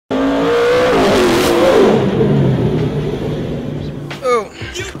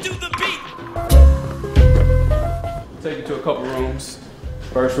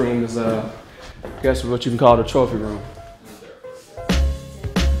First room is, I guess what you can call the trophy room.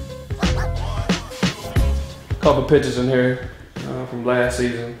 Couple pictures in here from last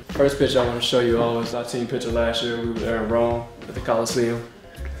season. First picture I want to show you all is our team picture last year. We were there in Rome at the Coliseum.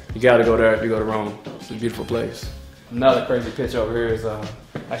 You gotta go there if you go to Rome. It's a beautiful place. Another crazy picture over here is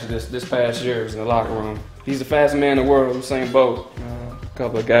actually this past year was in the locker room. He's the fastest man in the world, Usain Bolt. A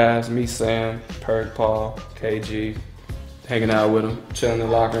couple of guys, me, Sam, Perk, Paul, KG, hanging out with him, chilling in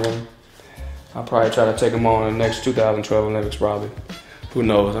the locker room. I'll probably try to take him on in the next 2012 Olympics probably. Who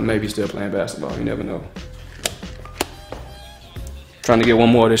knows, I may be still playing basketball, you never know. Trying to get one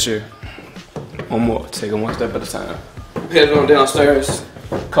more this year. One more, take it one step at a time. Heading on downstairs,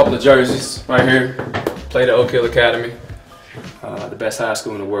 a couple of jerseys right here. Played at Oak Hill Academy, the best high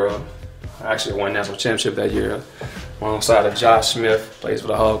school in the world. I actually won national championship that year. Alongside of Josh Smith, plays for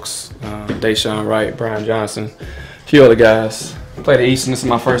the Hawks, Deshaun Wright, Brian Johnson, a few other guys. Played at Easton, this is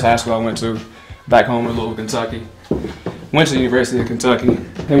my first high school I went to, back home in Louisville, Kentucky. Went to the University of Kentucky.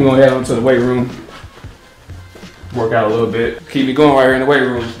 Then we're gonna head on to the weight room, work out a little bit. Keep me going right here in the weight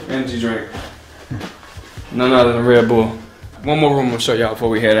room, energy drink. None other than Red Bull. One more room I'm gonna show y'all before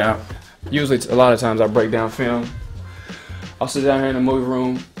we head out. Usually, a lot of times I break down film. I'll sit down here in the movie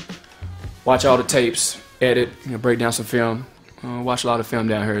room, watch all the tapes, edit, break down some film. Watch a lot of film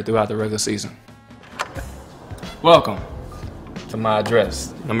down here throughout the regular season. Welcome to my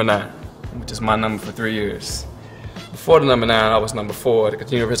address, number 9, which is my number for 3 years. Before the number 9, I was number 4 at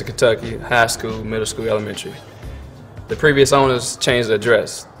the University of Kentucky, high school, middle school, elementary. The previous owners changed the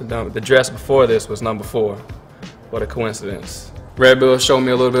address. The address before this was number 4. What a coincidence. Red Bull showed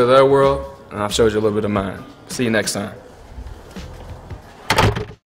me a little bit of their world, and I've showed you a little bit of mine. See you next time.